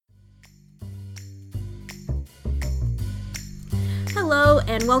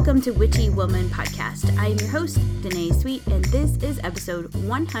and welcome to Witchy Woman Podcast. I am your host, Danae Sweet, and this is episode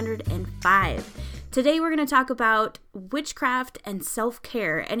 105. Today we're going to talk about witchcraft and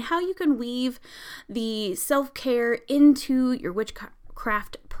self-care and how you can weave the self-care into your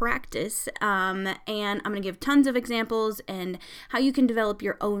witchcraft practice. And I'm going to give tons of examples and how you can develop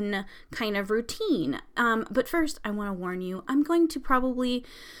your own kind of routine. But first, I want to warn you, I'm going to probably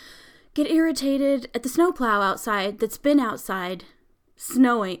get irritated at the snowplow outside that's been outside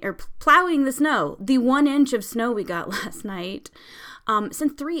snowing or plowing the snow. The 1 inch of snow we got last night.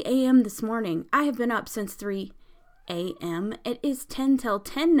 Since 3 a.m. this morning. I have been up since 3 a.m. It is 10 till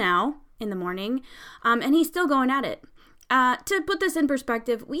 10 now in the morning. And he's still going at it. To put this in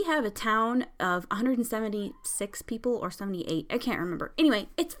perspective, we have a town of 176 people or 78. I can't remember. Anyway,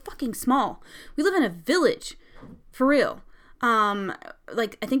 it's fucking small. We live in a village. For real. I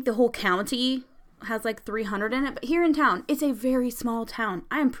think the whole county has like 300 in it, but here in town, it's a very small town.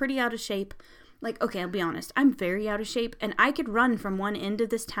 I am pretty out of shape. Okay, I'll be honest. I'm very out of shape, and I could run from one end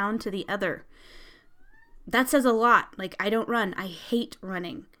of this town to the other. That says a lot. I don't run. I hate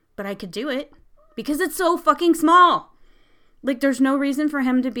running, but I could do it because it's so fucking small. There's no reason for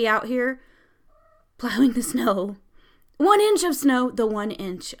him to be out here plowing the snow. 1 inch of snow, the 1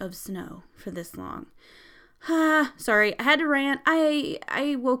 inch of snow for this long. Sorry, I had to rant.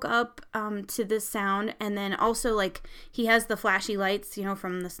 I woke up to this sound, and then also he has the flashy lights,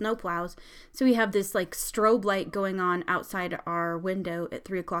 from the snow plows. So we have this strobe light going on outside our window at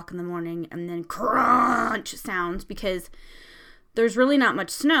 3 o'clock in the morning, and then crunch sounds because there's really not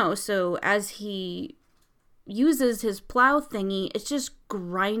much snow. So as he uses his plow thingy, it's just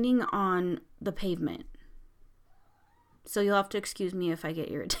grinding on the pavement. So you'll have to excuse me if I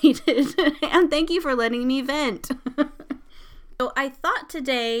get irritated. And thank you for letting me vent. So I thought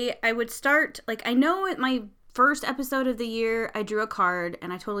today I would start, I know at my first episode of the year, I drew a card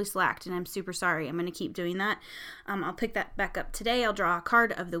and I totally slacked and I'm super sorry. I'm going to keep doing that. I'll pick that back up today. I'll draw a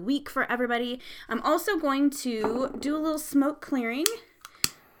card of the week for everybody. I'm also going to do a little smoke clearing.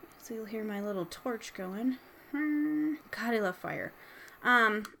 So you'll hear my little torch going. God, I love fire.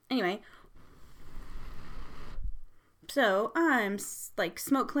 Anyway. So I'm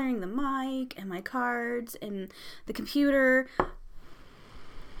smoke clearing the mic and my cards and the computer.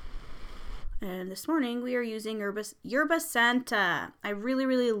 And this morning we are using Yerba Santa. I really,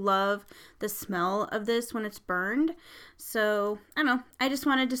 really love the smell of this when it's burned. So I don't know. I just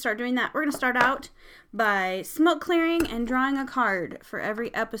wanted to start doing that. We're going to start out by smoke clearing and drawing a card for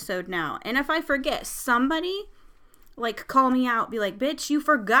every episode now. And if I forget, somebody call me out, be like, bitch, you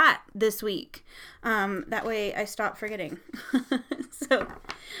forgot this week. That way I stop forgetting. So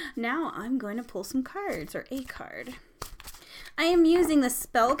now I'm going to pull some cards, or a card. I am using the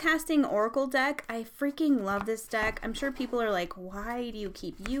Spellcasting Oracle deck. I freaking love this deck. I'm sure people are like, why do you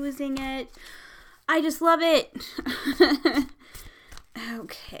keep using it? I just love it.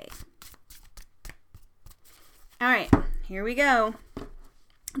 Okay. All right, here we go.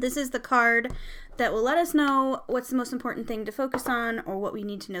 This is the card that will let us know what's the most important thing to focus on or what we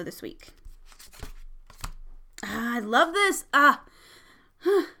need to know this week. I love this. The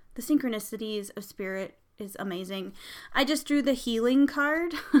synchronicities of spirit is amazing. I just drew the healing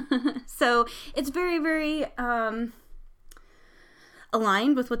card. So it's very, very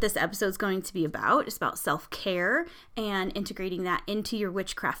aligned with what this episode is going to be about. It's about self-care and integrating that into your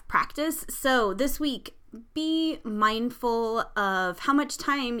witchcraft practice. So this week, be mindful of how much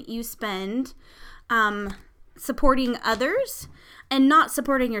time you spend supporting others and not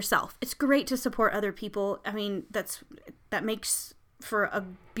supporting yourself. It's great to support other people. I mean, that makes for a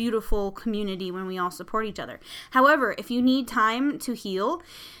beautiful community when we all support each other. However, if you need time to heal,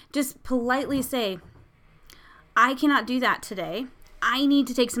 just politely say, I cannot do that today. I need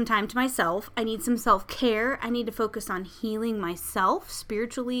to take some time to myself. I need some self-care. I need to focus on healing myself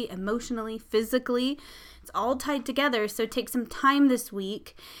spiritually, emotionally, physically. It's all tied together. So take some time this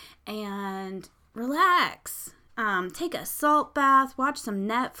week and relax. Take a salt bath, watch some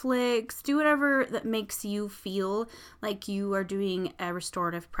Netflix, do whatever that makes you feel like you are doing a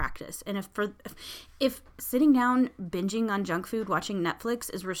restorative practice. And if sitting down, binging on junk food, watching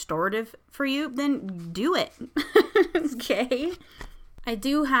Netflix is restorative for you, then do it. Okay. I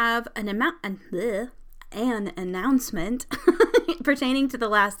do have an announcement pertaining to the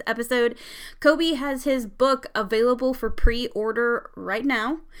last episode. Kobe has his book available for pre-order right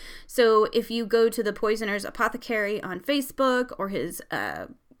now. So if you go to the Poisoner's Apothecary on Facebook or his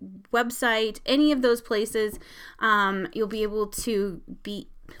website, any of those places, you'll be able to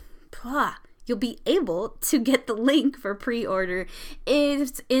you'll be able to get the link for pre-order.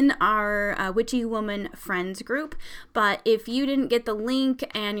 It's in our Witchy Woman Friends group. But if you didn't get the link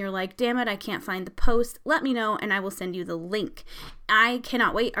and you're like, damn it, I can't find the post, let me know and I will send you the link. I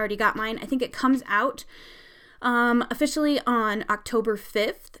cannot wait. I already got mine. I think it comes out officially on October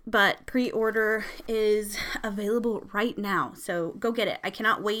 5th, but pre-order is available right now. So go get it. I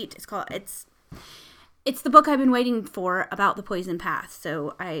cannot wait. It's the book I've been waiting for about the poison path.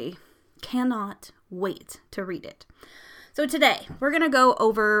 So I cannot wait to read it. So today we're going to go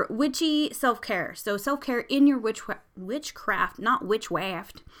over witchy self-care. So self-care in your witchcraft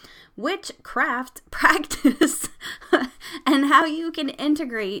practice and how you can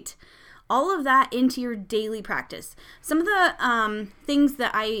integrate all of that into your daily practice. Some of the things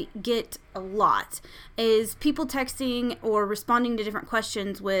that I get a lot is people texting or responding to different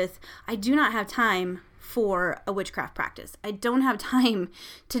questions with, I do not have time for a witchcraft practice. I don't have time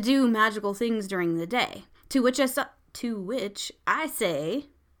to do magical things during the day. To which I say,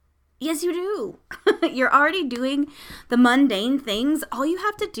 yes, you do. You're already doing the mundane things. All you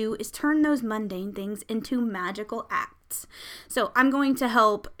have to do is turn those mundane things into magical acts. So I'm going to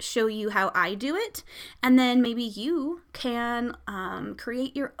help show you how I do it, and then maybe you can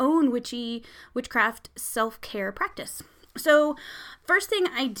create your own witchcraft self-care practice. So first thing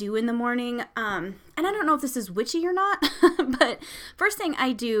I do in the morning, and I don't know if this is witchy or not, but first thing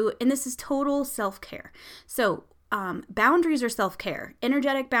I do, and this is total self-care. So boundaries are self-care.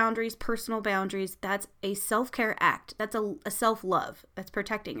 Energetic boundaries, personal boundaries, that's a self-care act. That's a self-love. That's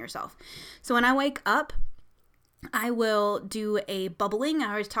protecting yourself. So when I wake up, I will do a bubbling. I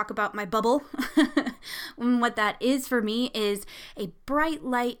always talk about my bubble. And what that is for me is a bright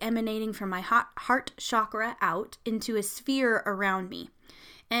light emanating from my heart chakra out into a sphere around me.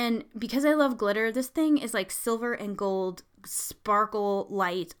 And because I love glitter, this thing is like silver and gold sparkle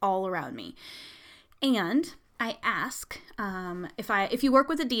light all around me. And I ask, if you work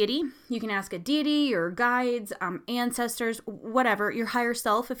with a deity, you can ask a deity, your guides, ancestors, whatever, your higher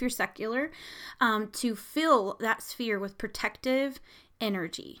self, if you're secular, to fill that sphere with protective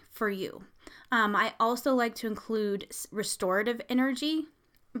energy for you. I also like to include restorative energy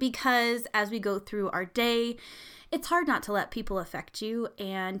because as we go through our day, it's hard not to let people affect you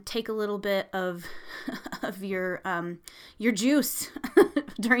and take a little bit of your juice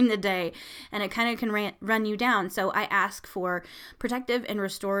during the day, and it kind of can run you down. So I ask for protective and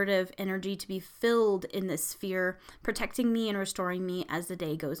restorative energy to be filled in this sphere, protecting me and restoring me as the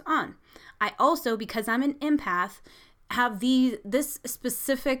day goes on. I also, because I'm an empath, have this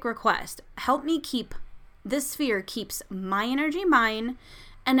specific request. Help me keep this sphere keeps my energy mine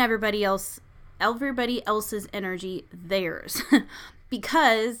and everybody else's energy theirs.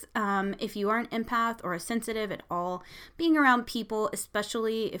 Because if you are an empath or a sensitive at all, being around people,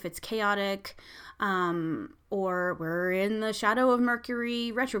 especially if it's chaotic, or we're in the shadow of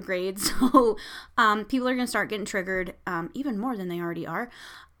Mercury retrograde, so people are going to start getting triggered even more than they already are.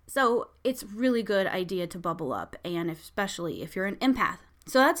 So it's really good idea to bubble up, and especially if you're an empath.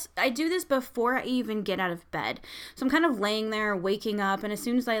 So I do this before I even get out of bed. So I'm kind of laying there, waking up, and as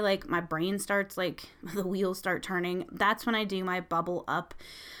soon as my brain starts, the wheels start turning, that's when I do my bubble up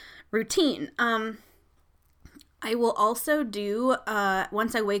routine. I will also do,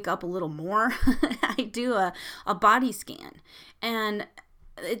 once I wake up a little more, I do a body scan. And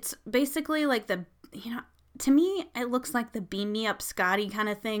it's basically like to me, it looks like the Beam Me Up Scotty kind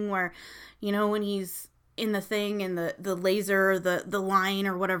of thing where, when he's in the thing and the laser, the line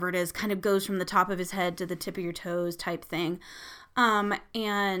or whatever it is kind of goes from the top of his head to the tip of your toes type thing.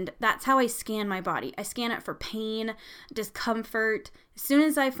 And that's how I scan my body. I scan it for pain, discomfort. As soon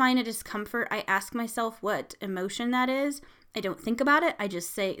as I find a discomfort, I ask myself what emotion that is. I don't think about it. I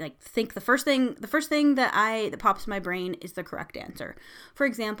just say, think the first thing that pops in my brain is the correct answer. For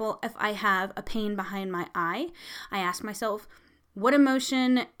example, if I have a pain behind my eye, I ask myself, what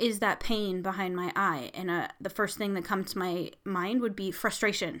emotion is that pain behind my eye? And the first thing that comes to my mind would be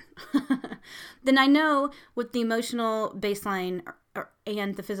frustration. Then I know what the emotional baseline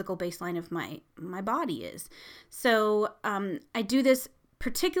and the physical baseline of my body is. So I do this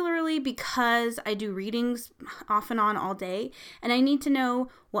particularly because I do readings off and on all day, and I need to know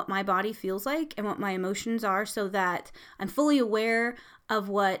what my body feels like and what my emotions are so that I'm fully aware of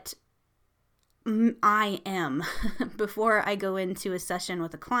what I am before I go into a session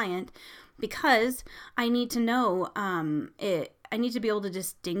with a client, because I need to know I need to be able to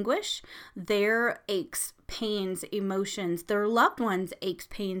distinguish their aches, pains, emotions, their loved ones' aches,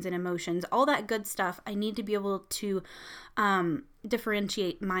 pains, and emotions, all that good stuff. I need to be able to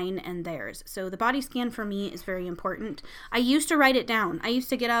differentiate mine and theirs. So the body scan for me is very important. I used to write it down. I used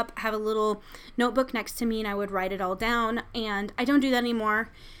to get up, have a little notebook next to me, and I would write it all down, and I don't do that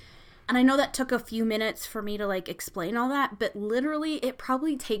anymore. And I know that took a few minutes for me to like explain all that, but literally it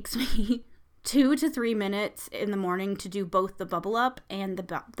probably takes me 2 to 3 minutes in the morning to do both the bubble up and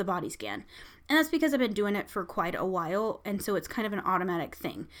the body scan. And that's because I've been doing it for quite a while, and so it's kind of an automatic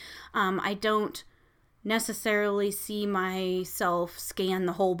thing. I don't necessarily see myself scan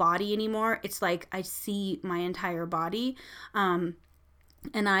the whole body anymore. It's like I see my entire body, and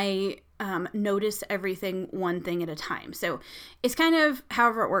I notice everything one thing at a time. So it's kind of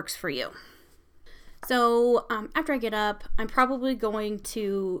however it works for you. So after I get up, I'm probably going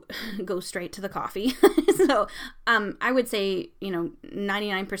to go straight to the coffee. So I would say,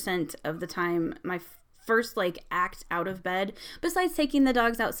 99% of the time, my first act out of bed, besides taking the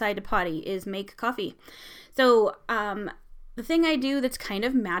dogs outside to potty, is make coffee. So the thing I do that's kind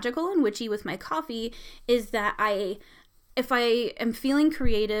of magical and witchy with my coffee is that if I am feeling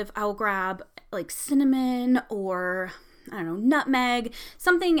creative, I'll grab cinnamon or nutmeg,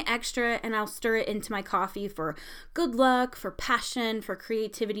 something extra, and I'll stir it into my coffee for good luck, for passion, for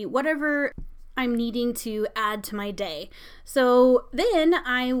creativity, whatever I'm needing to add to my day. So then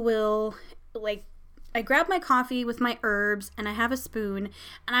I will I grab my coffee with my herbs and I have a spoon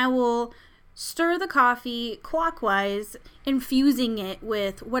and I will stir the coffee clockwise, infusing it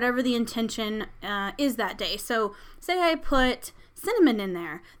with whatever the intention is that day. So say I put cinnamon in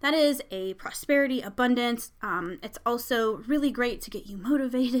there. That is a prosperity, abundance. It's also really great to get you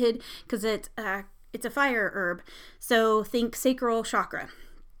motivated because it's a fire herb. So think sacral chakra.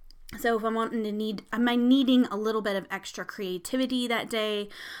 So if am I needing a little bit of extra creativity that day,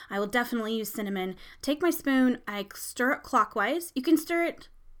 I will definitely use cinnamon. Take my spoon, I stir it clockwise. You can stir it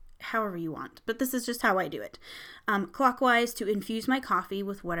however you want, but this is just how I do it. Clockwise to infuse my coffee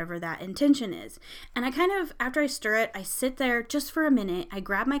with whatever that intention is. And I after I stir it, I sit there just for a minute. I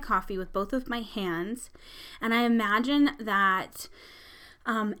grab my coffee with both of my hands, and I imagine that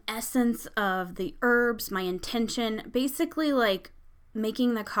essence of the herbs, my intention, basically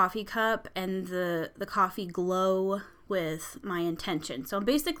making the coffee cup and the coffee glow with my intention. So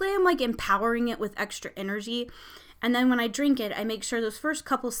basically I'm empowering it with extra energy. And then when I drink it, I make sure those first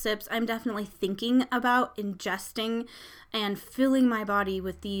couple sips, I'm definitely thinking about ingesting and filling my body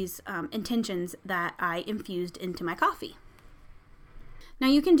with these intentions that I infused into my coffee. Now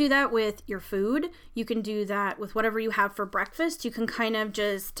you can do that with your food. You can do that with whatever you have for breakfast. You can kind of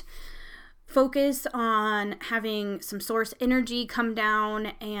just focus on having some source energy come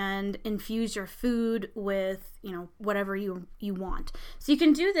down and infuse your food with, whatever you want. So you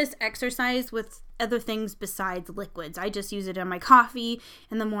can do this exercise with other things besides liquids. I just use it in my coffee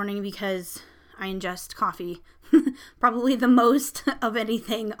in the morning because I ingest coffee probably the most of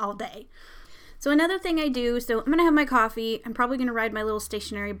anything all day. So another thing I do, so I'm going to have my coffee. I'm probably going to ride my little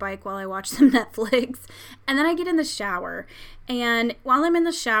stationary bike while I watch some Netflix. And then I get in the shower. And while I'm in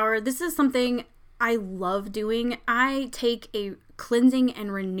the shower, this is something I love doing. I take a cleansing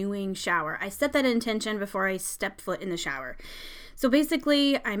and renewing shower. I set that intention before I step foot in the shower. So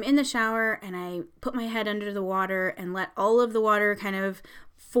basically, I'm in the shower and I put my head under the water and let all of the water kind of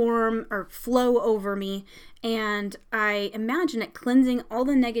form or flow over me, and I imagine it cleansing all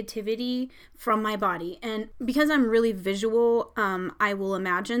the negativity from my body. And because I'm really visual, I will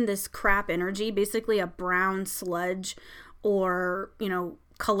imagine this crap energy, basically a brown sludge or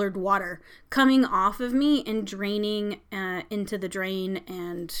colored water coming off of me and draining into the drain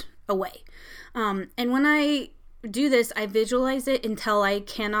and away. And when I do this, I visualize it until I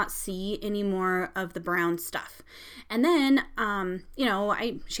cannot see any more of the brown stuff. And then,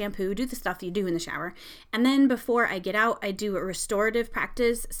 I shampoo, do the stuff you do in the shower. And then before I get out, I do a restorative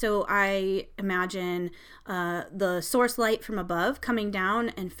practice. So I imagine the source light from above coming down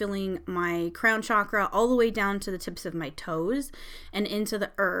and filling my crown chakra all the way down to the tips of my toes and into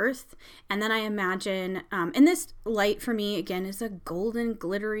the earth. And then I imagine, and this light for me, again, is a golden,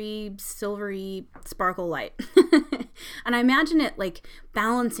 glittery, silvery sparkle light. And I imagine it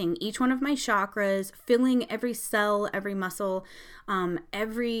balancing each one of my chakras, filling every cell, every muscle,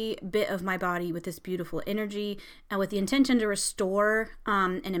 every bit of my body with this beautiful energy and with the intention to restore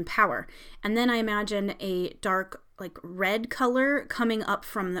and empower. And then I imagine a dark red color coming up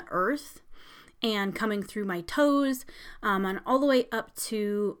from the earth and coming through my toes and all the way up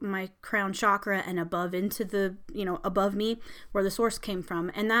to my crown chakra and above into the, above me where the source came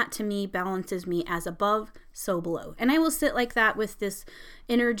from. And that to me balances me as above, so below. And I will sit like that with this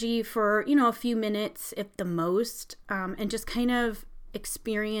energy for, a few minutes at the most, and just kind of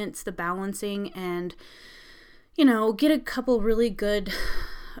experience the balancing and, get a couple really good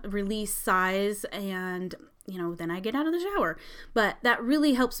release sighs, and then I get out of the shower. But that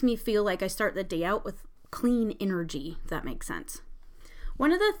really helps me feel like I start the day out with clean energy, if that makes sense.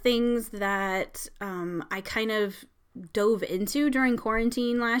 One of the things that I kind of dove into during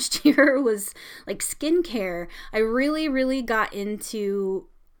quarantine last year was like skincare. I really, really got into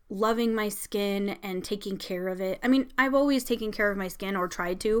loving my skin and taking care of it. I mean, I've always taken care of my skin, or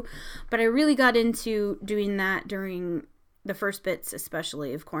tried to, but I really got into doing that during the first bits,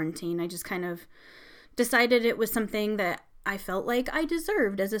 especially of quarantine. I just kind of decided it was something that I felt like I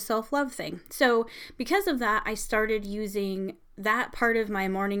deserved as a self-love thing. So because of that, I started using that part of my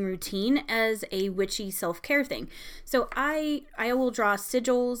morning routine as a witchy self-care thing. So I will draw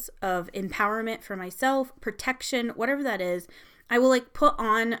sigils of empowerment for myself, protection, whatever that is. I will put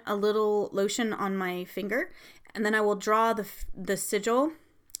on a little lotion on my finger, and then I will draw the sigil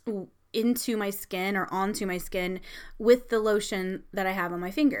into my skin or onto my skin with the lotion that I have on my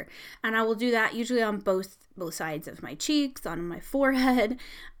finger. And I will do that usually on both sides of my cheeks, on my forehead.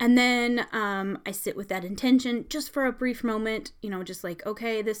 And then I sit with that intention just for a brief moment, just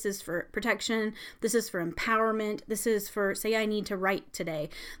okay, this is for protection. This is for empowerment. This is for, say I need to write today.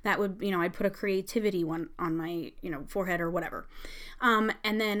 That would, I'd put a creativity one on my, forehead or whatever. And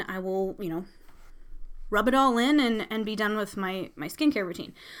then I will, rub it all in and be done with my skincare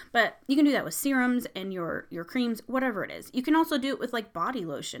routine. But you can do that with serums and your creams, whatever it is. You can also do it with body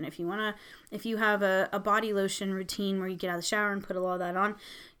lotion. If you have a body lotion routine where you get out of the shower and put all that on,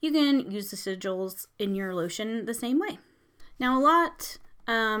 you can use the sigils in your lotion the same way. Now, a lot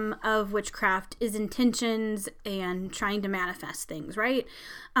of witchcraft is intentions and trying to manifest things, right?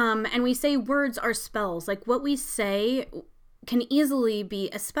 And we say words are spells. What we say can easily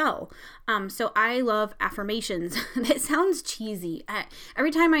be a spell. So I love affirmations. It sounds cheesy.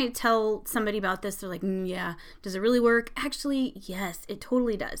 Every time I tell somebody about this, they're like, yeah, does it really work? Actually, yes, it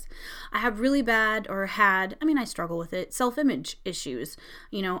totally does. I have really bad, I struggle with it, self-image issues.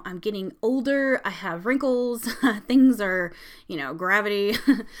 I'm getting older. I have wrinkles. Things are, gravity,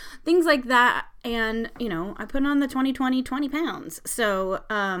 things like that. And, I put on the 20 pounds. So,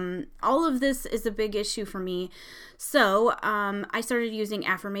 all of this is a big issue for me. So, I started using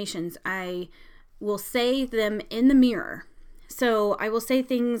affirmations. I will say them in the mirror. So I will say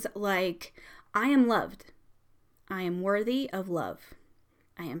things like, I am loved. I am worthy of love.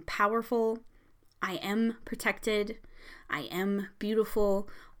 I am powerful. I am protected. I am beautiful.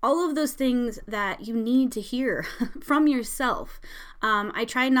 All of those things that you need to hear from yourself. I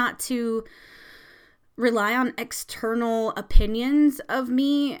try not to rely on external opinions of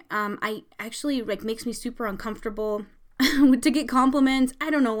me. I actually makes me super uncomfortable to get compliments.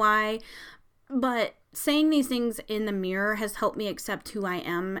 I don't know why, but saying these things in the mirror has helped me accept who I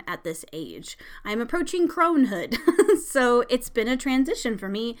am at this age. I'm approaching cronehood, so it's been a transition for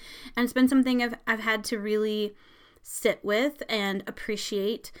me, and it's been something I've had to really sit with and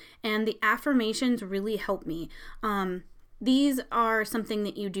appreciate, and the affirmations really help me. These are something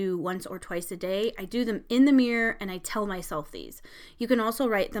that you do once or twice a day. I do them in the mirror and I tell myself these. You can also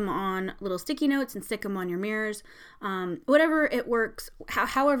write them on little sticky notes and stick them on your mirrors. Whatever it works,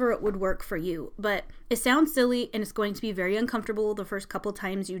 however it would work for you. But it sounds silly and it's going to be very uncomfortable the first couple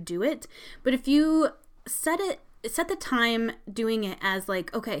times you do it. But if you set the time doing it as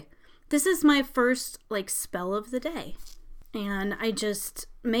okay, this is my first spell of the day. And I just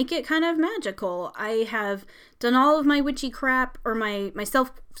make it kind of magical. I have done all of my witchy crap or my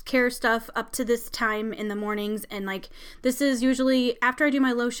self-care stuff up to this time in the mornings. And this is usually after I do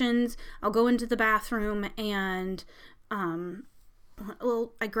my lotions, I'll go into the bathroom and,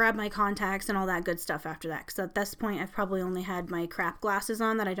 I grab my contacts and all that good stuff after that. Because at this point, I've probably only had my crap glasses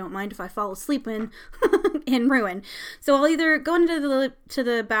on that I don't mind if I fall asleep in and ruin. So I'll either go into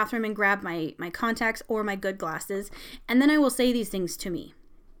the bathroom and grab my contacts or my good glasses. And then I will say these things to me.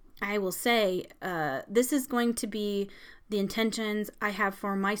 I will say, this is going to be the intentions I have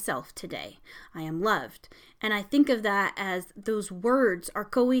for myself today. I am loved. And I think of that as those words are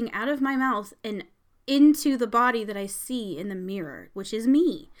going out of my mouth and into the body that I see in the mirror, which is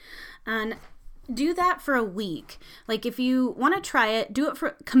me. And do that for a week. If you want to try it,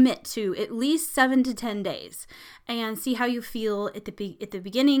 commit to at least 7 to 10 days and see how you feel at the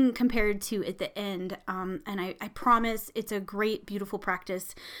beginning compared to at the end. And I promise it's a great, beautiful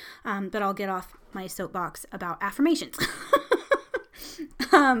practice. But I'll get off my soapbox about affirmations.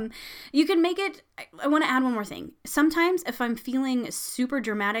 You can make it, I want to add one more thing. Sometimes if I'm feeling super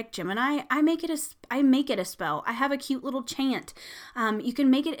dramatic Gemini, I make it a spell. I have a cute little chant. You can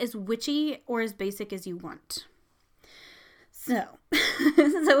make it as witchy or as basic as you want. So,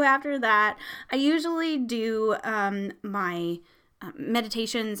 so after that, I usually do my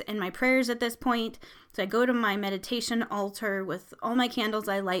meditations and my prayers at this point. So I go to my meditation altar with all my candles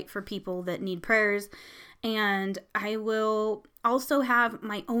I light for people that need prayers. And I will also have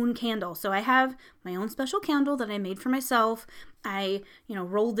my own candle. So I have my own special candle that I made for myself. I,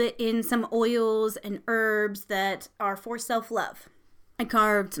 rolled it in some oils and herbs that are for self-love. I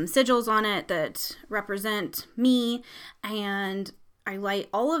carved some sigils on it that represent me, and I light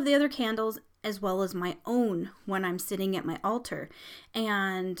all of the other candles as well as my own when I'm sitting at my altar.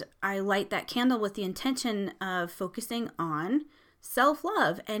 And I light that candle with the intention of focusing on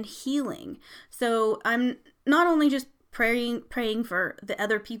self-love and healing. So I'm not only just praying for the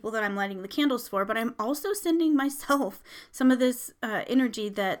other people that I'm lighting the candles for, but I'm also sending myself some of this energy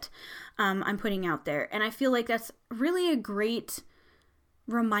that I'm putting out there. And I feel like that's really a great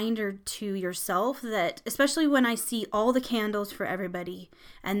reminder to yourself that, especially when I see all the candles for everybody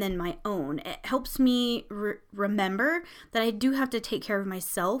and then my own, it helps me remember that I do have to take care of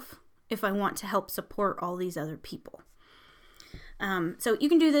myself if I want to help support all these other people. So you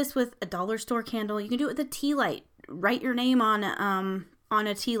can do this with a dollar store candle. You can do it with a tea light. Write your name on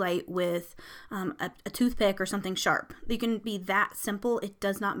a tea light with a toothpick or something sharp. You can be that simple. It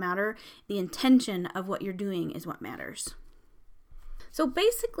does not matter. The intention of what you're doing is what matters. So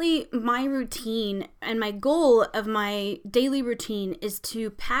basically, my routine and my goal of my daily routine is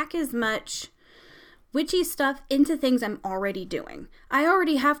to pack as much witchy stuff into things I'm already doing. I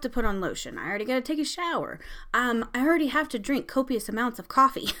already have to put on lotion. I already got to take a shower. I already have to drink copious amounts of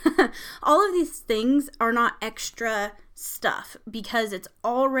coffee. All of these things are not extra stuff because it's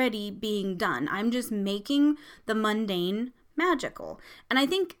already being done. I'm just making the mundane magical. And I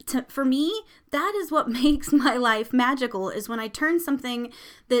think for me, that is what makes my life magical, is when I turn something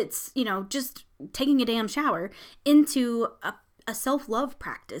that's, just taking a damn shower into a self-love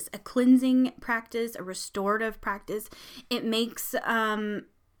practice, a cleansing practice, a restorative practice. It makes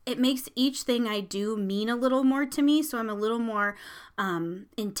each thing I do mean a little more to me. So I'm a little more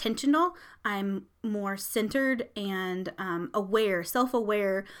intentional. I'm more centered and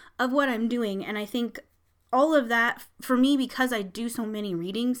self-aware of what I'm doing. And I think all of that for me, because I do so many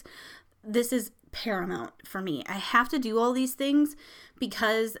readings, this is paramount for me. I have to do all these things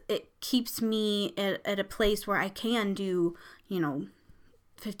because it keeps me at a place where I can do,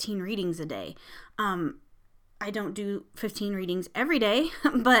 15 readings a day. I don't do 15 readings every day,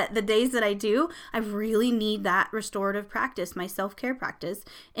 but the days that I do, I really need that restorative practice, my self-care practice,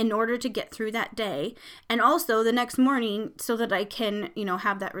 in order to get through that day. And also the next morning so that I can,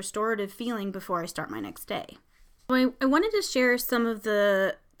 have that restorative feeling before I start my next day. So I wanted to share some of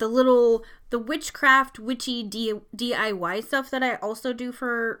the witchcraft, witchy DIY stuff that I also do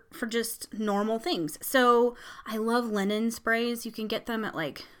for just normal things. So I love linen sprays. You can get them at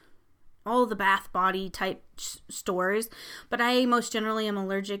all the Bath Body type stores, but I most generally am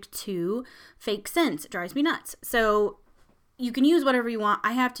allergic to fake scents. It drives me nuts. So you can use whatever you want.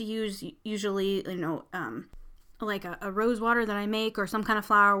 I have to use usually, like a rose water that I make, or some kind of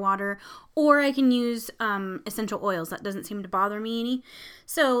flower water, or I can use essential oils. That doesn't seem to bother me any.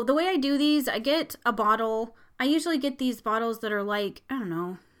 So the way I do these, I get a bottle. I usually get these bottles that are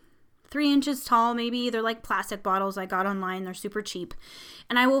 3 inches tall maybe. They're like plastic bottles I got online. They're super cheap.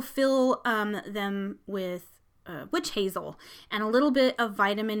 And I will fill them with witch hazel and a little bit of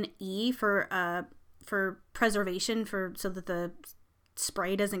vitamin E for preservation, so that the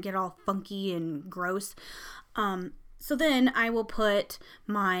spray doesn't get all funky and gross. So then I will put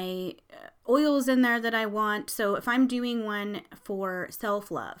my oils in there that I want. So if I'm doing one for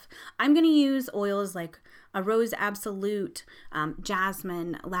self-love, I'm going to use oils like a rose absolute,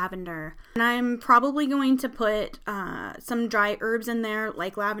 jasmine, lavender. And I'm probably going to put some dry herbs in there,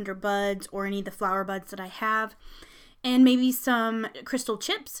 like lavender buds or any of the flower buds that I have. And maybe some crystal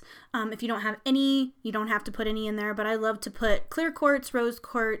chips. If you don't have any, you don't have to put any in there. But I love to put clear quartz, rose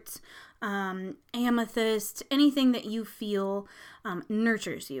quartz, amethyst, anything that you feel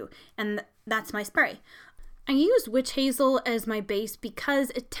nurtures you. And that's my spray. I use witch hazel as my base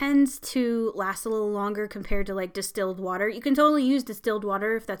because it tends to last a little longer compared to distilled water. You can totally use distilled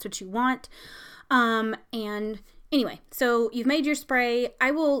water if that's what you want. And anyway, so you've made your spray.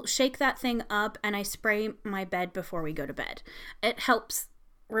 I will shake that thing up and I spray my bed before we go to bed. It helps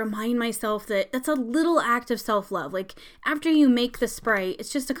remind myself that that's a little act of self-love. After you make the spray,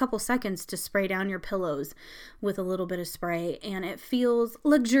 it's just a couple seconds to spray down your pillows with a little bit of spray, and it feels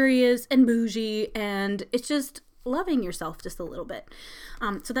luxurious and bougie, and it's just loving yourself just a little bit.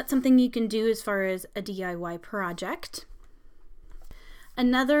 So that's something you can do as far as a DIY project.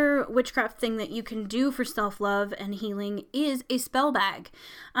 Another witchcraft thing that you can do for self-love and healing is a spell bag.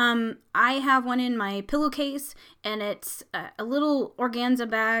 I have one in my pillowcase, and it's a little organza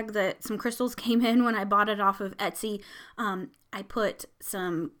bag that some crystals came in when I bought it off of Etsy. I put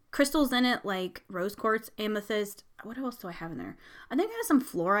some crystals in it, like rose quartz, amethyst. What else do I have in there? I think I have some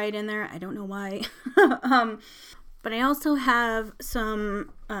fluorite in there. I don't know why. But I also have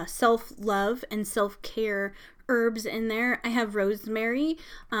some self-love and self-care herbs in there. I have rosemary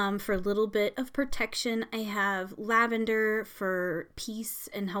for a little bit of protection. I have lavender for peace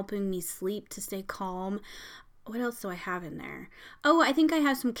and helping me sleep to stay calm. What else do I have in there? Oh, I think I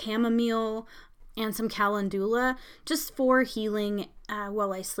have some chamomile and some calendula just for healing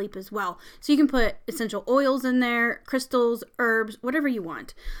while I sleep as well. So you can put essential oils in there, crystals, herbs, whatever you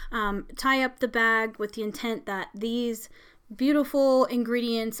want. Tie up the bag with the intent that these beautiful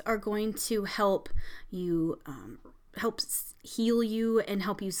ingredients are going to help you, help heal you and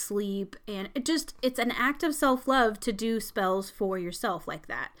help you sleep. And it's an act of self-love to do spells for yourself like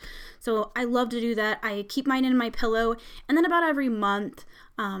that. So I love to do that. I keep mine in my pillow, and then about every month,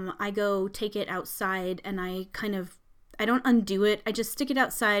 I go take it outside, and I don't undo it. I just stick it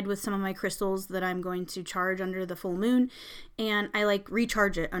outside with some of my crystals that I'm going to charge under the full moon, and I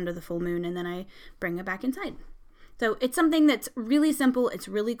recharge it under the full moon, and then I bring it back inside. So it's something that's really simple. It's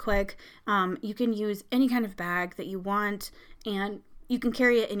really quick. You can use any kind of bag that you want, and you can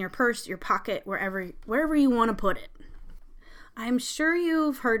carry it in your purse, your pocket, wherever you want to put it. I'm sure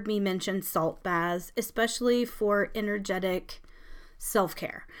you've heard me mention salt baths, especially for energetic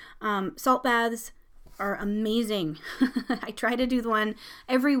self-care. Salt baths are amazing. I try to do one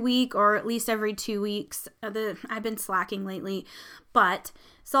every week or at least every 2 weeks. I've been slacking lately, but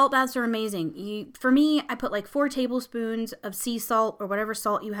salt baths are amazing. For me, I put 4 tablespoons of sea salt or whatever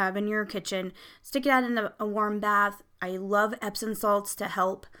salt you have in your kitchen, stick it out in a warm bath. I love Epsom salts to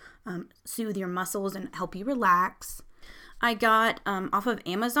help soothe your muscles and help you relax. I got, off of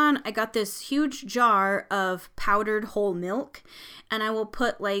Amazon, I got this huge jar of powdered whole milk, and I will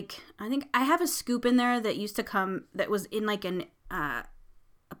put I think I have a scoop in there that used to come, that was in a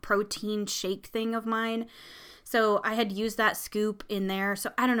protein shake thing of mine. So I had used that scoop in there.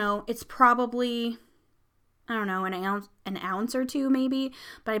 So I don't know, it's probably, an ounce or 2 maybe,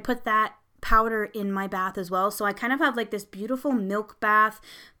 but I put that powder in my bath as well. So I kind of have this beautiful milk bath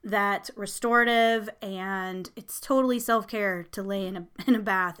that's restorative, and it's totally self-care to lay in a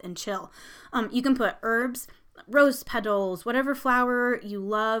bath and chill. You can put herbs, rose petals, whatever flower you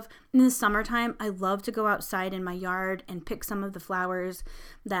love. In the summertime, I love to go outside in my yard and pick some of the flowers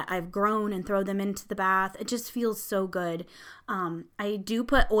that I've grown and throw them into the bath. It just feels so good. I do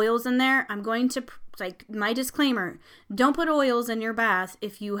put oils in there. I'm going to, my disclaimer, don't put oils in your bath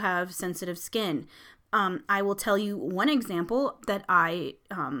if you have sensitive skin. I will tell you one example that I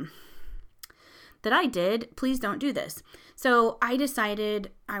did. Please don't do this. So I decided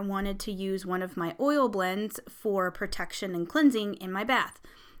I wanted to use one of my oil blends for protection and cleansing in my bath.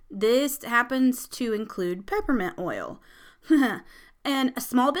 This happens to include peppermint oil. And a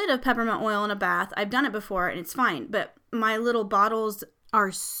small bit of peppermint oil in a bath, I've done it before and it's fine, but my little bottles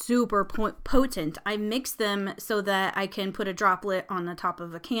are super potent. I mix them so that I can put a droplet on the top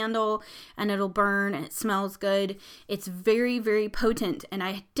of a candle and it'll burn and it smells good. It's very, very potent, and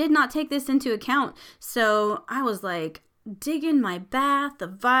I did not take this into account. So I was digging my bath, the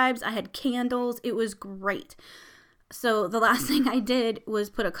vibes. I had candles. It was great. So the last thing I did was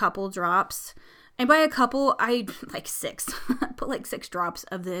put a couple drops, and by a couple, I 6. I put 6 drops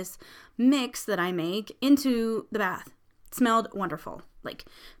of this mix that I make into the bath. It smelled wonderful.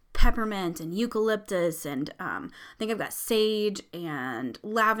 Peppermint and eucalyptus, and I think I've got sage and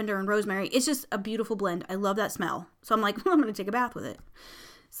lavender and rosemary. It's just a beautiful blend. I love that smell. So I'm I'm going to take a bath with it.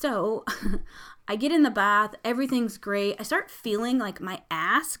 So I get in the bath. Everything's great. I start feeling my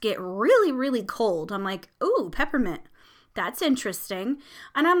ass get really, really cold. I'm ooh, peppermint. That's interesting.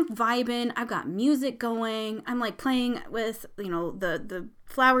 And I'm vibing. I've got music going. I'm playing with, the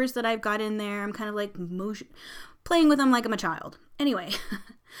flowers that I've got in there. I'm kind of playing with them like I'm a child. Anyway,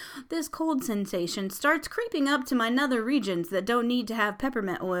 this cold sensation starts creeping up to my nether regions that don't need to have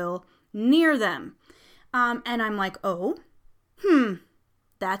peppermint oil near them. And I'm oh,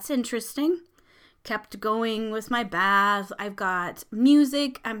 that's interesting. Kept going with my bath. I've got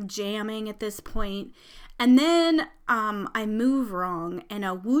music. I'm jamming at this point. And then I move wrong, and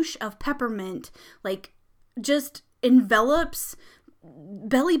a whoosh of peppermint just envelops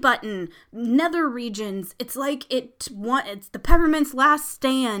belly button, nether regions. It's it's the peppermint's last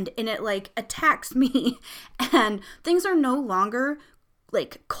stand, and it attacks me, and things are no longer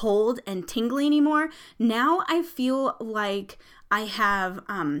cold and tingly anymore. Now I feel I have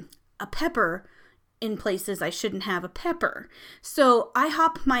a pepper in places I shouldn't have a pepper. So I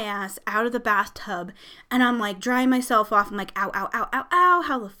hop my ass out of the bathtub and I'm like drying myself off. I'm like, ow, ow, ow, ow, ow.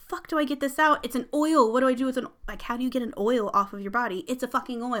 How the fuck do I get this out? It's an oil. What do I do with how do you get an oil off of your body? It's a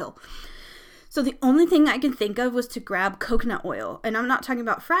fucking oil. So the only thing I can think of was to grab coconut oil. And I'm not talking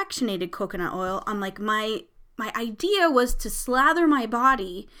about fractionated coconut oil. I'm like, my idea was to slather my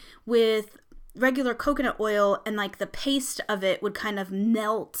body with regular coconut oil, and like the paste of it would kind of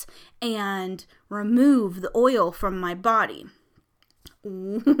melt and remove the oil from my body.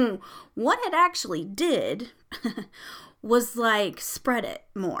 What it actually did was like spread it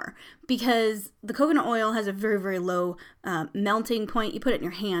more, because the coconut oil has a very, very low melting point. You put it in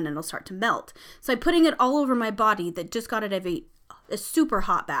your hand and it'll start to melt. So I'm putting it all over my body that just got out of a super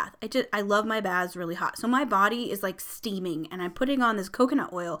hot bath. I love my baths really hot. So my body is like steaming and I'm putting on this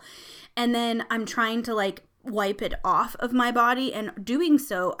coconut oil, and then I'm trying to like wipe it off of my body, and doing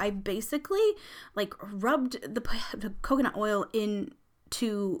so I basically like rubbed the coconut oil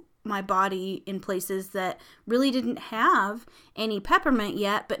into my body in places that really didn't have any peppermint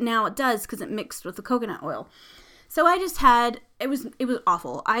yet, but now it does because it mixed with the coconut oil. So I just had, it was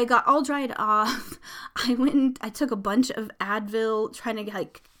awful. I got all dried off. I took a bunch of Advil trying to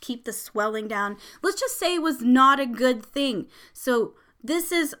like keep the swelling down. Let's just say it was not a good thing. So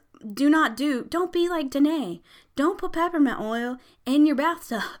this is, don't be like Danae. Don't put peppermint oil in your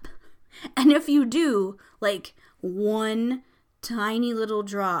bathtub. And if you do, like one tiny little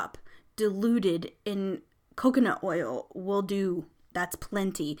drop diluted in coconut oil will do. That's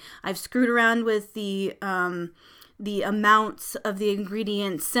plenty. I've screwed around with the amounts of the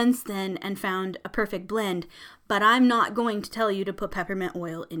ingredients since then and found a perfect blend, but I'm not going to tell you to put peppermint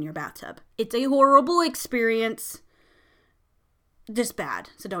oil in your bathtub. It's a horrible experience. Just bad,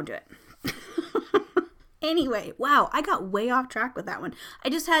 so don't do it. Anyway, wow, I got way off track with that one. I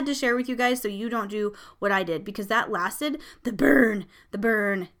just had to share with you guys so you don't do what I did, because that lasted, the burn,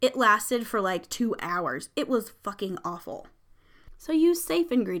 it lasted for like 2 hours. It was fucking awful. So use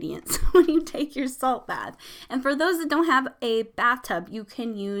safe ingredients when you take your salt bath. And for those that don't have a bathtub,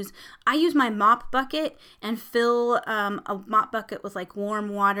 I use my mop bucket and fill a mop bucket with like warm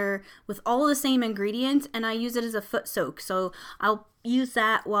water with all the same ingredients, and I use it as a foot soak. So I'll use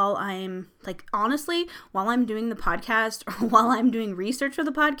that while I'm doing the podcast or while I'm doing research for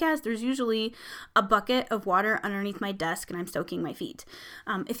the podcast. There's usually a bucket of water underneath my desk and I'm soaking my feet.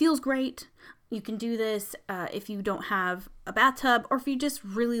 It feels great. You can do this if you don't have a bathtub or if you just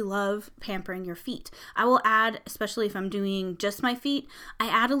really love pampering your feet. I will add, especially if I'm doing just my feet, I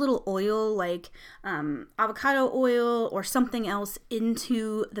add a little oil like avocado oil or something else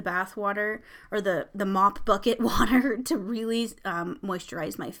into the bath water or the mop bucket water to really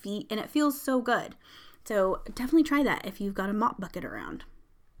moisturize my feet, and it feels so good. So definitely try that if you've got a mop bucket around.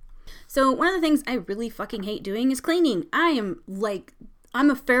 So one of the things I really fucking hate doing is cleaning. I'm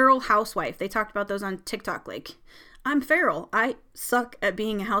a feral housewife. They talked about those on TikTok. Like, I'm feral. I suck at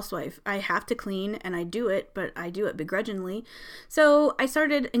being a housewife. I have to clean and I do it, but I do it begrudgingly. So I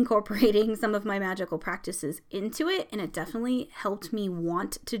started incorporating some of my magical practices into it, and it definitely helped me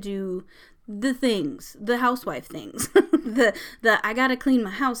want to do the things, the housewife things, the I gotta clean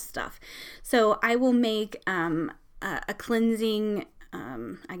my house stuff. So I will make a cleansing,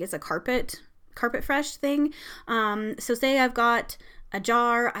 I guess a carpet fresh thing. So say I've got a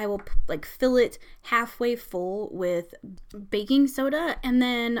jar, I will fill it halfway full with baking soda, and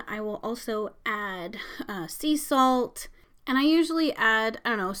then I will also add sea salt, and I usually add,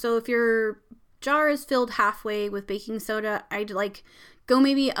 so if your jar is filled halfway with baking soda, I'd go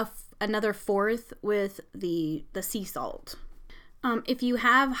maybe another fourth with the sea salt. If you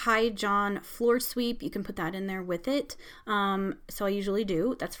have High John floor sweep, you can put that in there with it. So I usually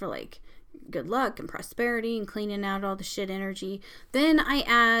do. That's for good luck and prosperity and cleaning out all the shit energy. Then I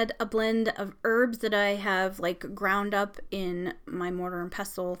add a blend of herbs that I have ground up in my mortar and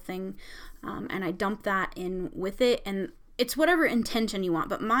pestle thing, and I dump that in with it, and it's whatever intention you want.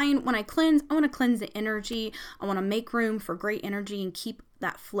 But mine, when I cleanse, I want to cleanse the energy. I want to make room for great energy and keep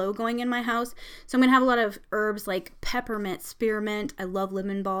that flow going in my house. So I'm going to have a lot of herbs like peppermint, spearmint. I love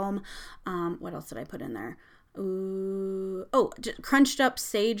lemon balm. What else did I put in there? Just crunched up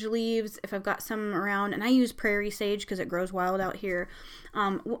sage leaves if I've got some around, and I use prairie sage because it grows wild out here.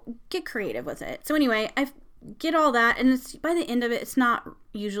 Get creative with it. So anyway, I get all that, and by the end of it, it's not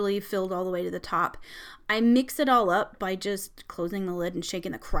usually filled all the way to the top. I mix it all up by just closing the lid and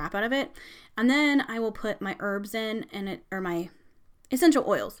shaking the crap out of it, and then I will put my herbs in or my essential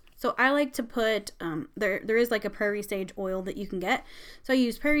oils. So I like to put there is a prairie sage oil that you can get. So I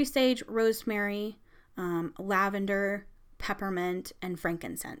use prairie sage, rosemary, lavender, peppermint, and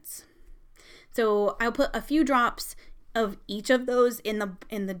frankincense. So I'll put a few drops of each of those in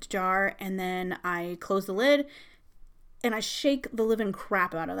the jar, and then I close the lid and I shake the living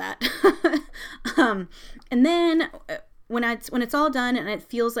crap out of that. And then when it's all done and it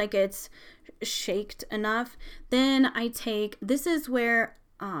feels like it's shaked enough, then I take, this is where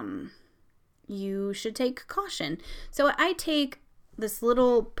you should take caution. So I take this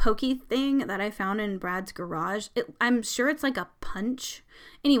little pokey thing that I found in Brad's garage. I'm sure it's like a punch.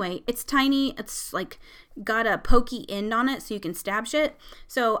 Anyway, it's tiny. It's like got a pokey end on it so you can stab shit.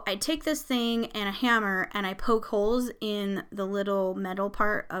 So I take this thing and a hammer and I poke holes in the little metal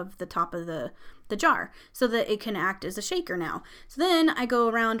part of the top of the jar so that it can act as a shaker now. So then I go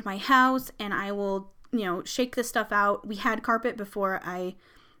around my house and I will, shake this stuff out. We had carpet before I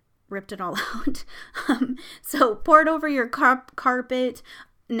ripped it all out. So pour it over your carpet.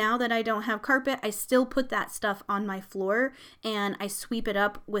 Now that I don't have carpet, I still put that stuff on my floor and I sweep it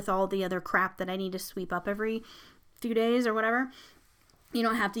up with all the other crap that I need to sweep up every few days or whatever. You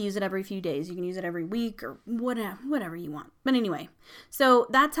don't have to use it every few days. You can use it every week or whatever you want. But anyway, so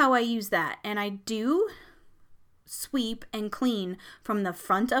that's how I use that. And I do sweep and clean from the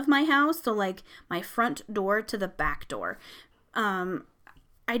front of my house. So like my front door to the back door.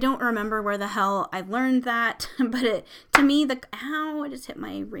 I don't remember where the hell I learned that, but to me, I just hit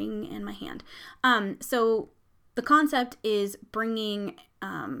my ring and my hand. So the concept is bringing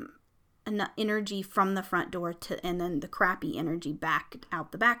energy from the front door and then the crappy energy back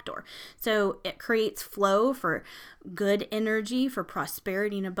out the back door. So it creates flow for good energy, for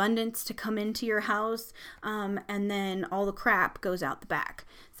prosperity and abundance to come into your house. And then all the crap goes out the back.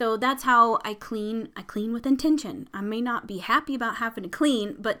 So that's how I clean. I clean with intention. I may not be happy about having to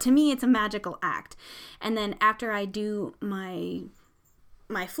clean, but to me, it's a magical act. And then after I do my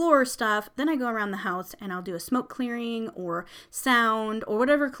floor stuff, then I go around the house and I'll do a smoke clearing or sound or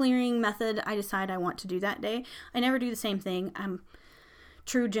whatever clearing method I decide I want to do that day. I never do the same thing. I'm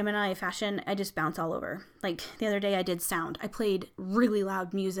true Gemini fashion. I just bounce all over. Like the other day I did sound. I played really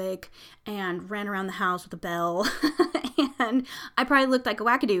loud music and ran around the house with a bell and I probably looked like a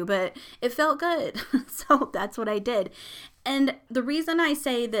wackadoo, but it felt good. So that's what I did. And the reason I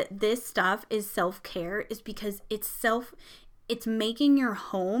say that this stuff is self-care is because it's making your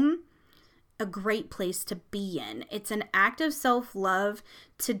home a great place to be in. It's an act of self-love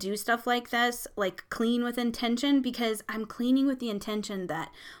to do stuff like this, like clean with intention, because I'm cleaning with the intention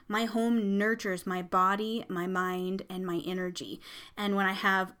that my home nurtures my body, my mind, and my energy. And when I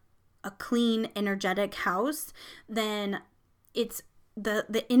have a clean, energetic house, then it's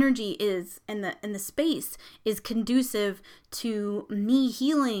the energy is and the space is conducive to me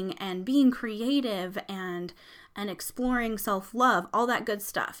healing and being creative and exploring self-love, all that good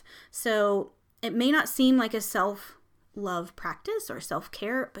stuff. So it may not seem like a self-love practice or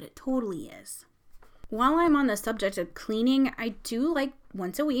self-care, but it totally is. While I'm on the subject of cleaning, I do like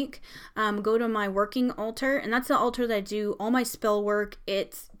once a week go to my working altar, and that's the altar that I do all my spell work.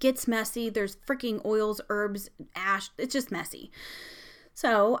 It gets messy. There's freaking oils, herbs, ash. It's just messy.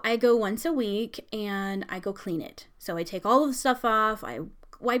 So I go once a week and I go clean it. So I take all of the stuff off. I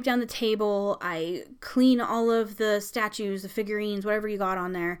wipe down the table. I clean all of the statues, the figurines, whatever you got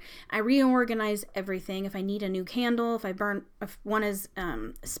on there. I reorganize everything. If I need a new candle, if one is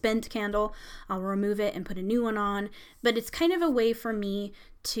spent candle, I'll remove it and put a new one on. But it's kind of a way for me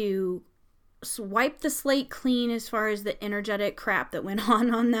to wipe the slate clean as far as the energetic crap that went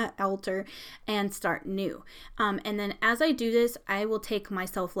on that altar and start new. And then as I do this, I will take my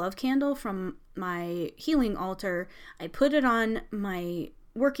self-love candle from my healing altar. I put it on my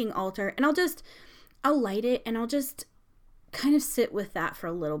working altar and I'll light it and I'll just kind of sit with that for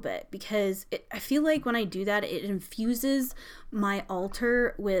a little bit, because I feel like when I do that, it infuses my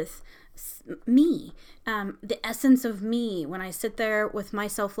altar with me, the essence of me, when I sit there with my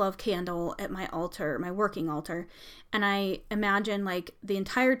self-love candle at my altar, my working altar, and I imagine like the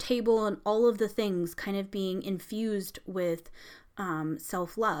entire table and all of the things kind of being infused with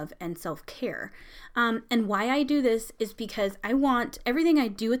self-love and self-care. And why I do this is because I want everything I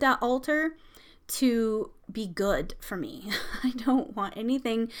do at that altar to be good for me. I don't want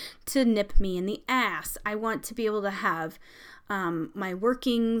anything to nip me in the ass. I want to be able to have my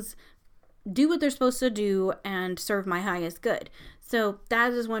workings do what they're supposed to do and serve my highest good. So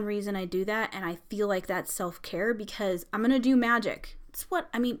that is one reason I do that, and I feel like that's self-care because I'm going to do magic. It's what,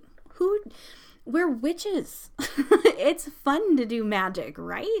 I mean, we're witches. It's fun to do magic,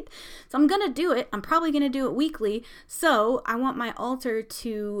 right? So I'm going to do it. I'm probably going to do it weekly. So I want my altar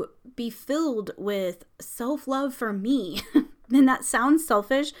to be filled with self-love for me. And that sounds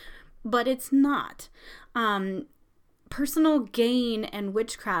selfish, but it's not. personal gain and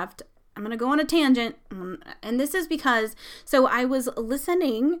witchcraft, I'm going to go on a tangent. And this is because, so I was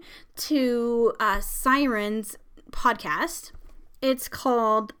listening to Siren's podcast. It's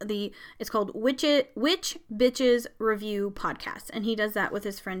called Witch Bitches Review Podcast, and he does that with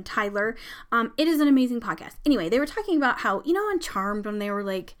his friend Tyler. It is an amazing podcast. Anyway, they were talking about how, on Charmed, when they were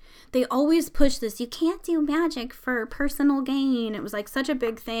like, they always push this, you can't do magic for personal gain. It was like such a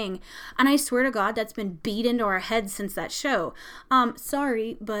big thing, and I swear to God, that's been beat into our heads since that show.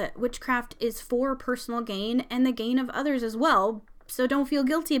 Sorry, but witchcraft is for personal gain and the gain of others as well. So don't feel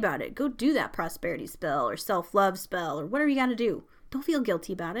guilty about it. Go do that prosperity spell or self-love spell or whatever you got to do. Don't feel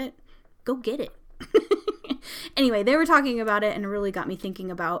guilty about it. Go get it. Anyway, they were talking about it and it really got me thinking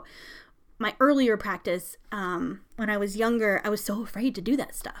about my earlier practice. When I was younger, I was so afraid to do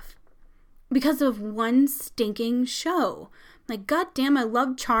that stuff because of one stinking show. Like, goddamn, I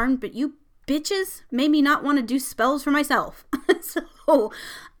love Charmed, but you bitches made me not want to do spells for myself. So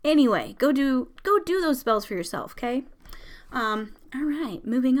anyway, go do those spells for yourself, okay? All right,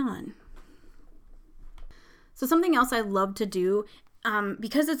 moving on. So something else I love to do,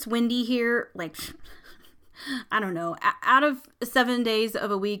 because it's windy here, like, I don't know, out of 7 days of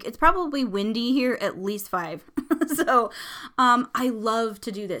a week, it's probably windy here at least 5. So, I love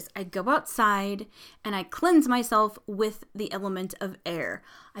to do this. I go outside and I cleanse myself with the element of air.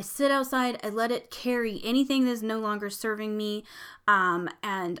 I sit outside, I let it carry anything that's no longer serving me,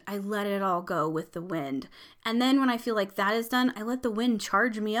 and I let it all go with the wind. And then when I feel like that is done, I let the wind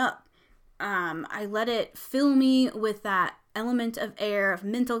charge me up. I let it fill me with that element of air, of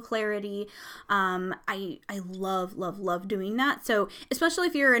mental clarity. I love doing that. So especially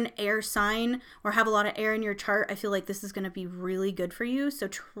if you're an air sign or have a lot of air in your chart, I feel like this is going to be really good for you. So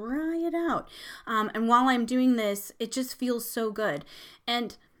try it out. And while I'm doing this, it just feels so good.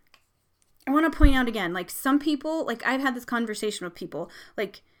 And I want to point out again, like some people, like I've had this conversation with people,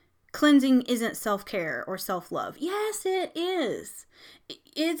 like cleansing isn't self-care or self-love. Yes, it is.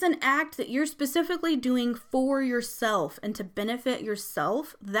 It's an act that you're specifically doing for yourself and to benefit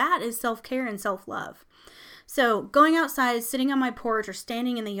yourself. That is self-care and self-love. So going outside, sitting on my porch or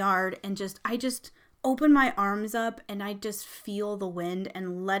standing in the yard and I just open my arms up and I just feel the wind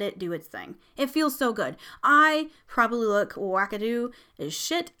and let it do its thing. It feels so good. I probably look wackadoo as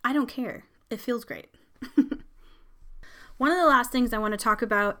shit. I don't care. It feels great. One of the last things I want to talk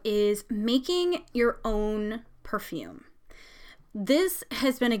about is making your own perfume. This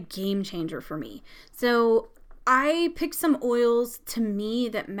has been a game changer for me. So I picked some oils to me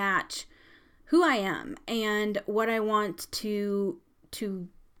that match who I am and what I want to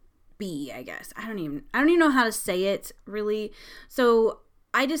be, I guess. I don't even know how to say it really. So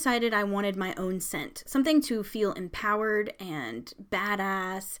I decided I wanted my own scent, something to feel empowered and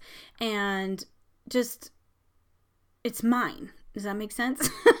badass and just, it's mine. Does that make sense?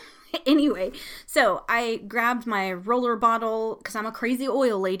 Anyway, so I grabbed my roller bottle because I'm a crazy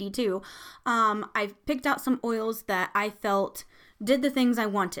oil lady too. I picked out some oils that I felt did the things I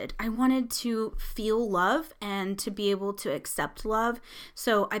wanted. I wanted to feel love and to be able to accept love.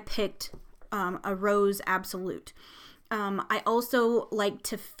 So I picked a Rose Absolute. I also like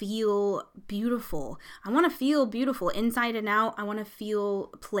to feel beautiful. I want to feel beautiful inside and out. I want to feel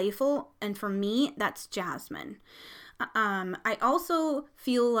playful. And for me, that's jasmine. I also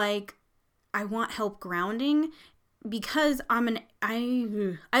feel like I want help grounding because I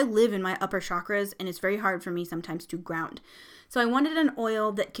live in my upper chakras and it's very hard for me sometimes to ground. So I wanted an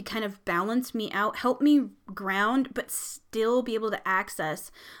oil that could kind of balance me out, help me ground, but still be able to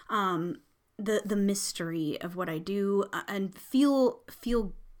access the mystery of what I do and feel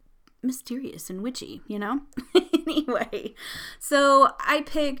mysterious and witchy, Anyway, so I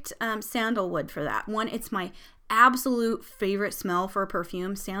picked sandalwood for that one. It's my absolute favorite smell for a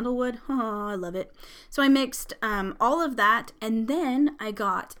perfume, sandalwood. Oh, I love it. So I mixed all of that, and then I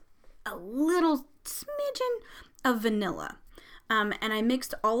got a little smidgen of vanilla. And I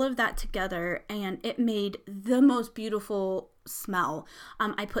mixed all of that together, and it made the most beautiful smell.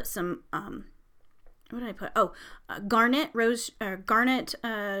 I put some, what did I put? Oh, garnet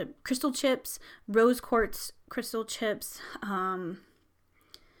crystal chips, rose quartz crystal chips,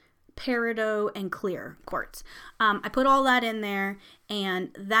 peridot, and clear quartz. I put all that in there, and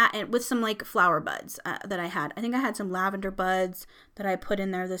with some like flower buds that I had. I think I had some lavender buds that I put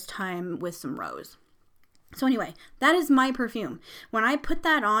in there this time with some rose. So anyway, that is my perfume. When I put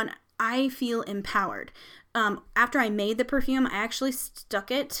that on, I feel empowered. After I made the perfume, I actually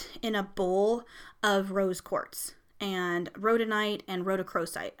stuck it in a bowl of rose quartz and rhodonite and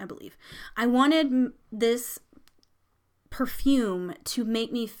rhodochrosite, I believe. I wanted this perfume to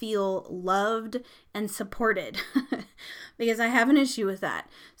make me feel loved and supported because I have an issue with that.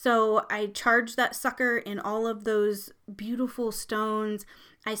 So I charge that sucker in all of those beautiful stones.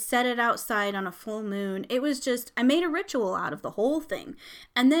 I set it outside on a full moon. It was just, I made a ritual out of the whole thing.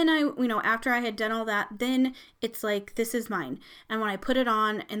 And then after I had done all that, then it's like, this is mine. And when I put it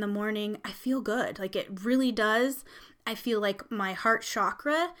on in the morning, I feel good. Like it really does. I feel like my heart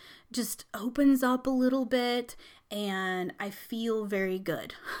chakra just opens up a little bit and I feel very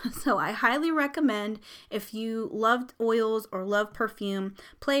good. So I highly recommend, if you loved oils or love perfume,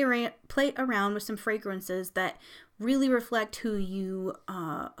 play around with some fragrances that really reflect who you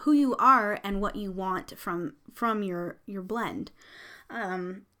are and what you want from your blend.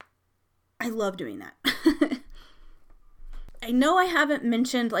 I love doing that. I know I haven't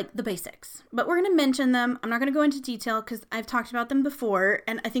mentioned like the basics, but we're going to mention them. I'm not going to go into detail because I've talked about them before,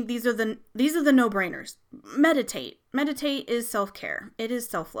 and I think these are the no-brainers. Meditate. Meditate is self-care. It is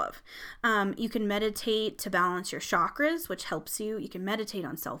self-love. You can meditate to balance your chakras, which helps you. You can meditate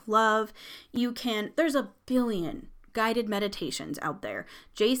on self-love. There's a billion guided meditations out there.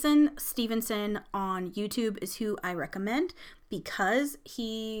 Jason Stevenson on YouTube is who I recommend because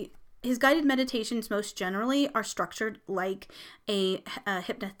his guided meditations most generally are structured like a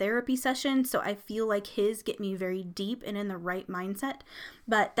hypnotherapy session. So I feel like his get me very deep and in the right mindset,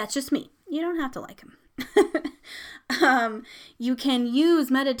 but that's just me. You don't have to like him. You can use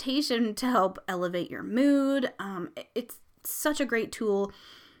meditation to help elevate your mood. It's such a great tool.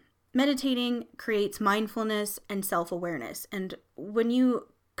 Meditating creates mindfulness and self-awareness. And when you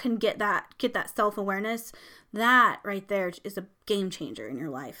can get that self-awareness, that right there is a game changer in your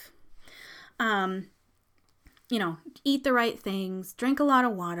life. Eat the right things, drink a lot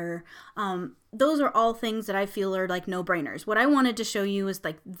of water. Those are all things that I feel are like no-brainers. What I wanted to show you is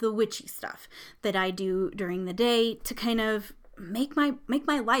like the witchy stuff that I do during the day to kind of make my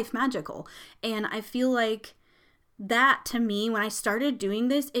life magical. And I feel like that, to me, when I started doing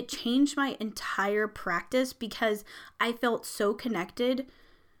this, it changed my entire practice because I felt so connected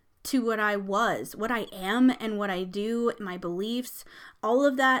to what I am, and what I do, my beliefs. All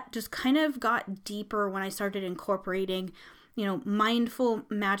of that just kind of got deeper when I started incorporating, mindful,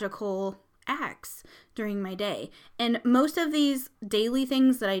 magical acts during my day. And most of these daily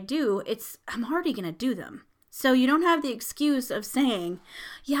things that I do, I'm already going to do them. So you don't have the excuse of saying,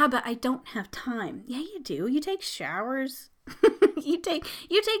 yeah, but I don't have time. Yeah, you do. You take showers. You take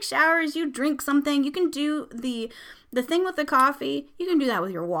showers, you drink something. You can do the thing with the coffee. You can do that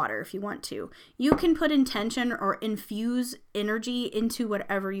with your water if you want to. You can put intention or infuse energy into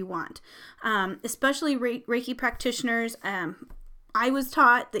whatever you want. Especially Reiki practitioners. I was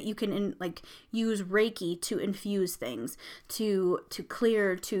taught that you can use Reiki to infuse things, to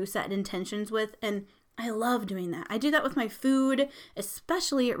clear, to set intentions with, and I love doing that. I do that with my food,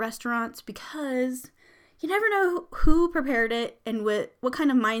 especially at restaurants, because you never know who prepared it and what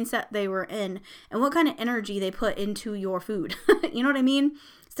kind of mindset they were in and what kind of energy they put into your food. You know what I mean?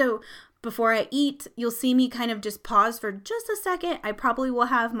 So before I eat, you'll see me kind of just pause for just a second. I probably will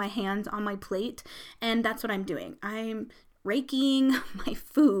have my hands on my plate, and that's what I'm doing. I'm Reikiing my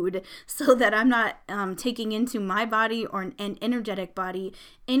food so that I'm not taking into my body or an energetic body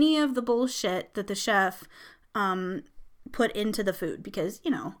any of the bullshit that the chef put into the food, because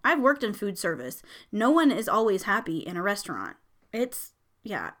I've worked in food service. No one is always happy in a restaurant. It's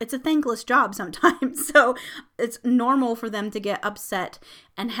a thankless job sometimes. So it's normal for them to get upset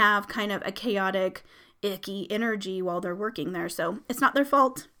and have kind of a chaotic, icky energy while they're working there. So it's not their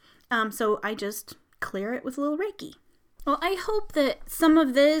fault. So I just clear it with a little Reiki. Well, I hope that some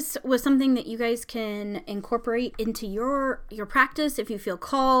of this was something that you guys can incorporate into your practice if you feel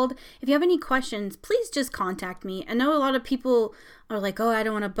called. If you have any questions, please just contact me. I know a lot of people are like, "Oh, I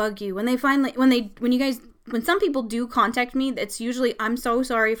don't want to bug you." When some people do contact me, it's usually, "I'm so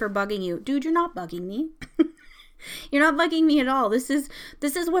sorry for bugging you." Dude, you're not bugging me. You're not bugging me at all. This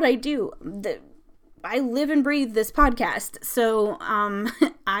is what I do. I live and breathe this podcast. So,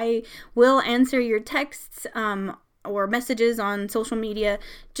 I will answer your texts, or messages on social media.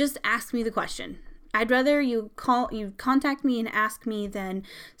 Just ask me the question. I'd rather you contact me and ask me than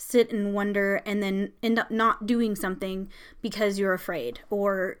sit and wonder and then end up not doing something because you're afraid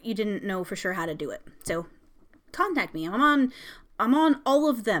or you didn't know for sure how to do it. So contact me. I'm on all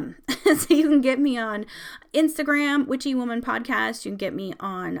of them. So you can get me on Instagram, Witchy Woman Podcast. You can get me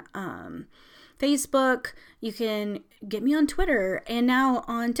on Facebook. You can get me on Twitter and now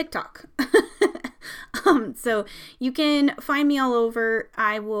on TikTok. So you can find me all over.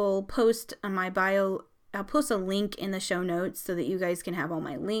 I will post on my bio I'll post a link in the show notes so that you guys can have all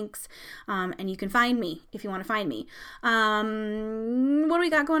my links, and you can find me if you want to find me. What do we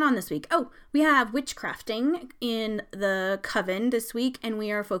got going on this week? Oh, we have witchcrafting in the coven this week, and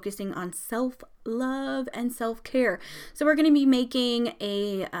we are focusing on self-love and self-care. So we're going to be making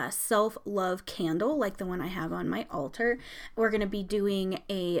a self-love candle like the one I have on my altar. We're going to be doing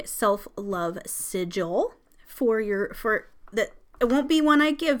a self-love sigil it won't be one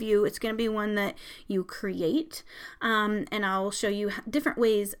I give you. It's going to be one that you create. And I'll show you different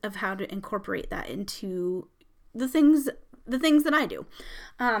ways of how to incorporate that into the things that I do.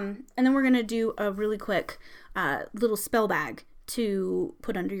 And then we're going to do a really quick little spell bag to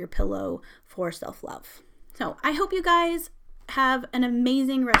put under your pillow for self-love. So I hope you guys have an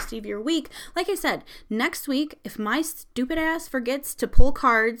amazing rest of your week. Like I said, next week, if my stupid ass forgets to pull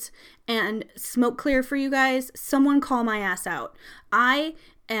cards and smoke clear for you guys, someone call my ass out. I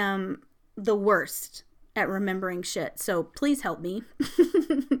am the worst at remembering shit, so please help me.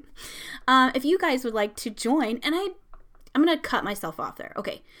 If you guys would like to join, and I'm going to cut myself off there.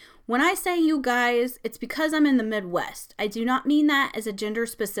 Okay. When I say you guys, it's because I'm in the Midwest. I do not mean that as a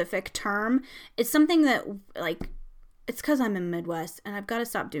gender-specific term. It's something that, it's because I'm in Midwest, and I've got to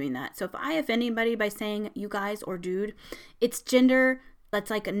stop doing that. So if I offend anybody by saying you guys or dude, it's gender.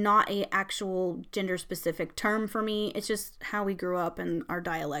 That's not a actual gender specific term for me. It's just how we grew up and our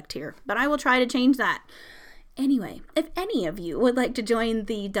dialect here. But I will try to change that. Anyway, if any of you would like to join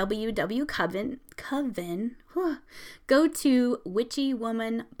the WW Coven, go to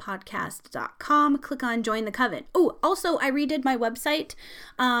witchywomanpodcast.com, click on join the coven. Oh, also I redid my website.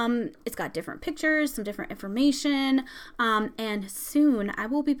 It's got different pictures, some different information, and soon I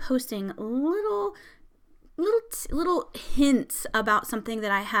will be posting little hints about something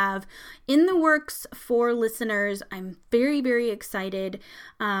that I have in the works for listeners. I'm very, very excited.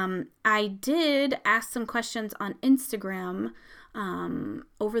 I did ask some questions on Instagram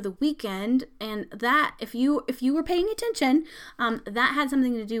over the weekend, and that if you were paying attention, that had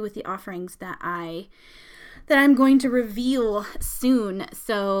something to do with the offerings that I'm going to reveal soon.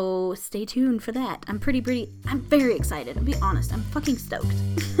 So stay tuned for that. I'm very excited. I'll be honest, I'm fucking stoked.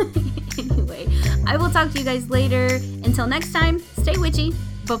 Anyway, I will talk to you guys later. Until next time, stay witchy.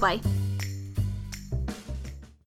 Bye-bye.